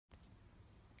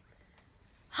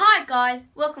guys,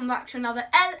 welcome back to another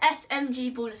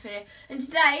LSMG Ballers video, and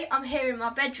today I'm here in my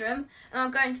bedroom and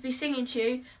I'm going to be singing to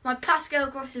you my Pascal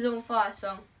is on Fire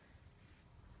song.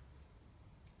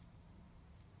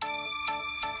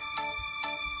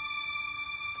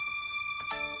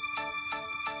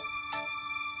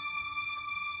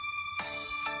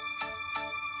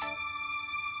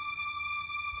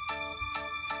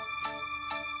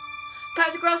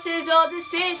 Crosses all the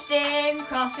system,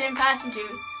 crossing passing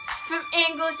through. From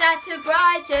Ingolstadt to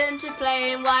Brighton to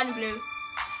playing white and blue.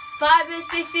 5 or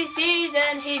 6 this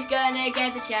season, he's gonna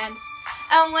get the chance.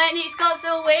 And when he scores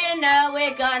the winner,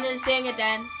 we're gonna sing a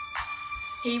dance.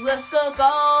 He will score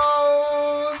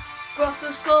goals, Gross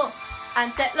will score,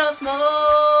 and set lots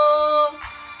more.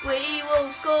 We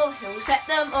will score, he'll set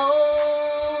them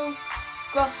all.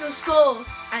 Gross will score,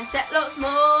 and set lots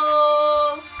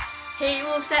more. He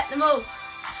will set them all.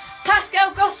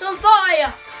 Pascal Gross on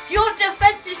fire! Your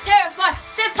defence is terrified!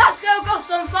 Say Pascal Gross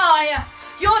on fire!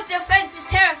 Your defence is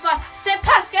terrified! Say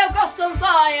Pascal Gross on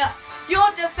fire! Your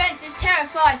defence is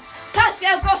terrified!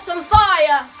 Pascal Gross on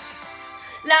fire!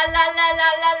 La la la la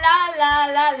la la la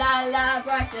la la la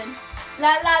Brighton.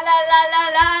 La la la la la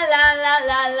la la la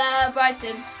la la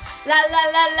Brighton. La la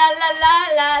la la la la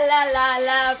la la la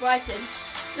la Brighton.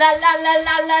 La la la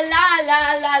la la la la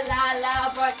la la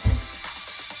la Brighton.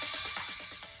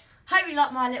 Hope you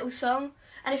like my little song,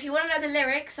 and if you want to know the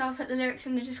lyrics, I'll put the lyrics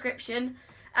in the description.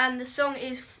 And the song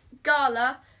is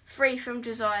Gala, Free from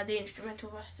Desire, the instrumental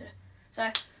version.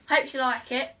 So, hope you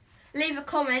like it. Leave a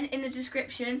comment in the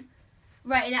description,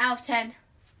 rating it out of 10.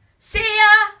 See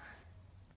ya!